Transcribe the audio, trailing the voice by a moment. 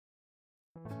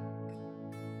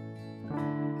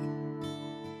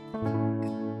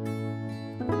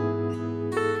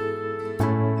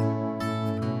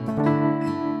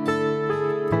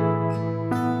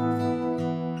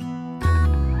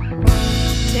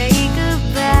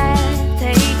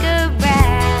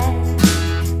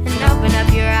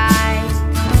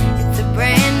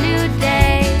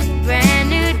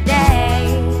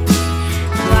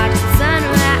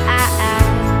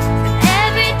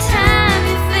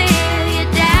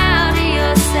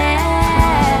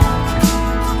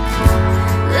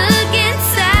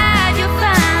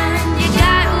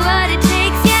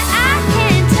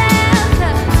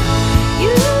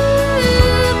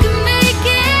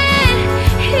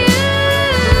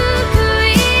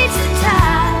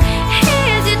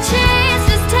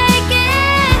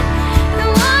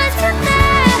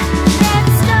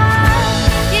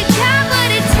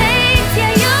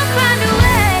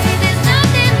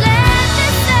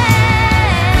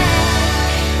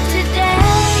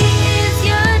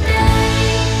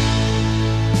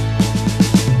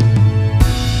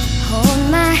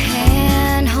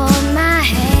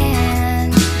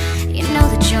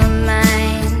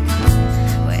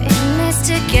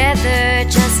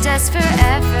just us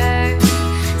forever.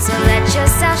 So let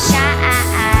yourself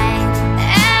shine.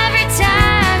 Every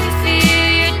time you feel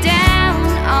you're down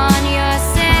on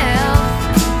yourself,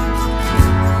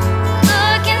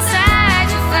 look inside,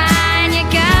 you find you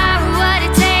got what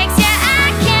it takes. Yeah,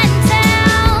 I can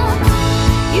tell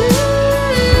you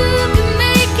can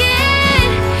make it,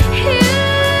 you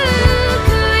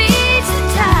can reach the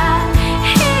top.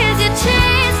 Here's your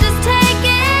chance, just take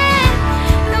it.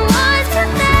 No one's to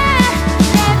that,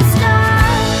 never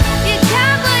stop. You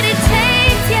got what it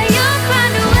takes, yeah, you'll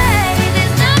find a way.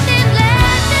 There's nothing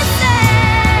left to say.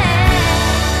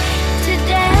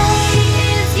 Today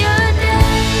is your day.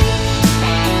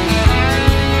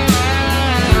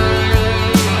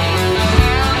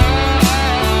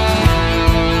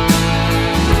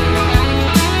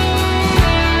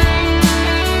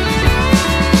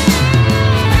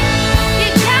 You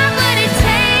got what it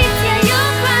takes, yeah,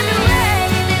 you'll find a way.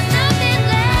 There's nothing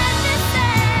left to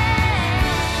say.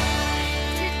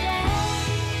 Today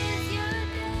is your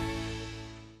day.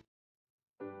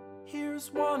 Here's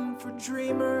one for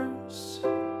dreamers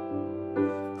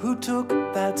who took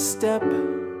that step.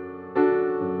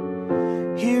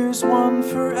 Here's one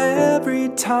for every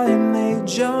time they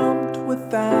jumped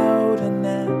without a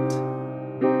net.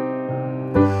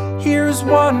 Here's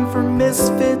one for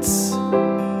misfits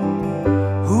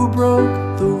who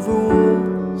broke the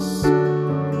rules,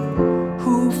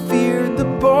 who feared the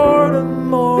boredom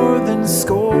more than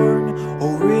scorn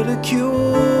or ridicule.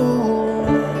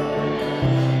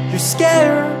 You're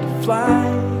scared to fly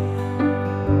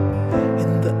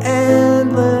in the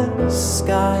endless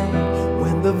sky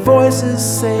when the voices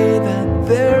say that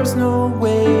there's no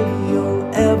way you'll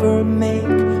ever make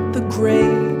the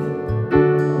grade.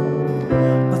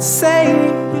 Let's say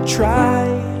you try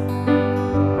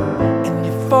and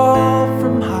you fall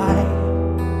from high.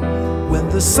 When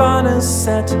the sun is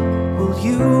set, will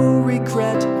you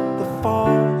regret the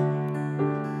fall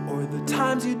or the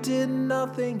times you did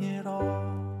nothing at all?